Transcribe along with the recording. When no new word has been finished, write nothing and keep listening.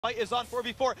Fight is on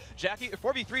 4v4. Jackie,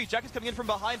 4v3. Jackie's coming in from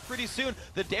behind pretty soon.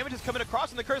 The damage is coming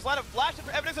across in the Curse lineup. Flash in for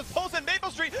evidence as pulls in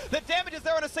Maple Street. The damage is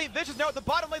there on a St. Vicious now at the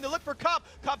bottom lane. They look for Cop.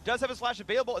 Cop does have his flash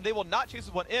available, and they will not chase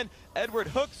this one in. Edward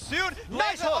hook soon.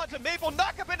 Nice hook onto Maple.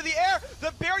 Knock up into the air.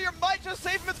 The barrier might just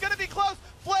save him. It's going to be close.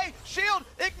 Flay, shield,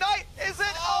 ignite. Is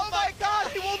it? Oh my God!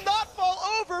 He will not fall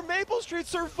over. Maple Street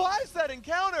survives that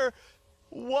encounter.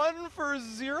 1 for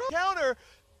 0. Counter.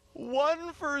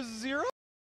 1 for 0.